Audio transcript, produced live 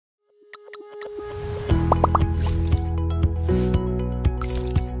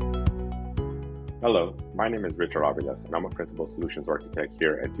Hello, my name is Richard Aviles, and I'm a Principal Solutions Architect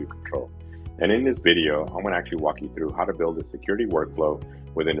here at DoControl. And in this video, I'm going to actually walk you through how to build a security workflow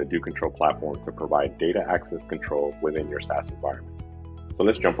within the DoControl platform to provide data access control within your SaaS environment. So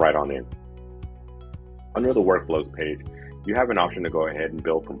let's jump right on in. Under the Workflows page, you have an option to go ahead and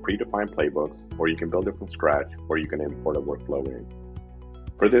build from predefined playbooks, or you can build it from scratch, or you can import a workflow in.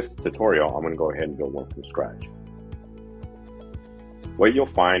 For this tutorial, I'm going to go ahead and build one from scratch. What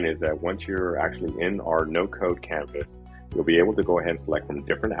you'll find is that once you're actually in our no-code canvas, you'll be able to go ahead and select from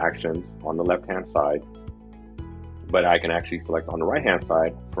different actions on the left-hand side, but I can actually select on the right-hand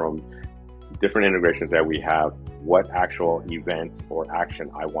side from different integrations that we have what actual event or action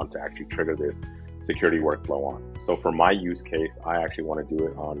I want to actually trigger this security workflow on. So for my use case, I actually want to do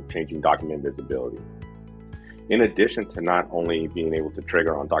it on changing document visibility. In addition to not only being able to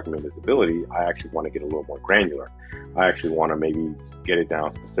trigger on document visibility, I actually want to get a little more granular. I actually want to maybe get it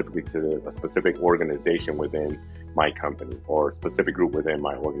down specifically to a specific organization within my company, or a specific group within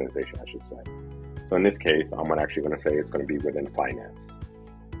my organization, I should say. So in this case, I'm actually going to say it's going to be within finance.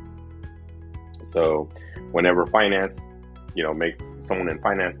 So whenever finance, someone in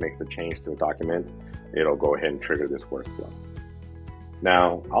finance makes a change to a document, it'll go ahead and trigger this workflow.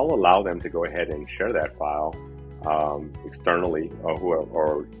 Now, I'll allow them to go ahead and share that file externally,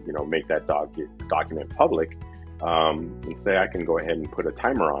 or make that document public, and say I can go ahead and put a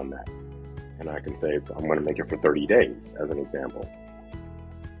timer on that, and I can say I'm going to make it for 30 days as an example.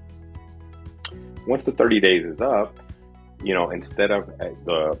 Once the 30 days is up, instead of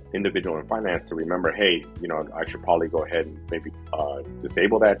the individual in finance to remember, hey, I should probably go ahead and maybe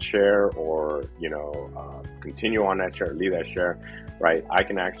disable that share, or continue on that share, leave that share, right? I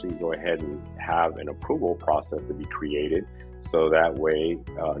can actually go ahead and have an approval process to be created, so that way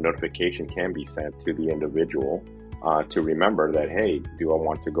notification can be sent to the individual to remember that, hey, do I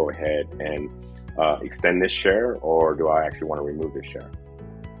want to go ahead and extend this share, or do I actually want to remove this share?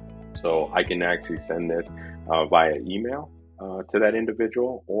 So I can actually send this via email to that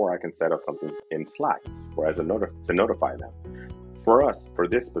individual, or I can set up something in Slack to notify them. For us, for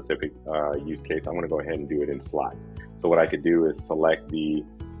this specific use case, I'm going to go ahead and do it in Slack. So what I could do is select the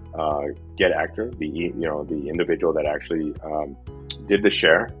get actor, the individual that actually did the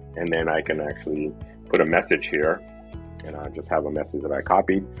share, and then I can actually put a message here, and I just have a message that I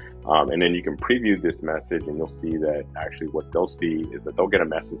copied, and then you can preview this message, and you'll see that actually what they'll see is that they'll get a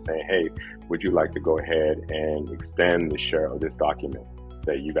message saying, hey, would you like to go ahead and extend the share of this document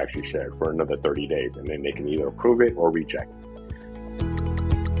that you've actually shared for another 30 days, and then they can either approve it or reject it.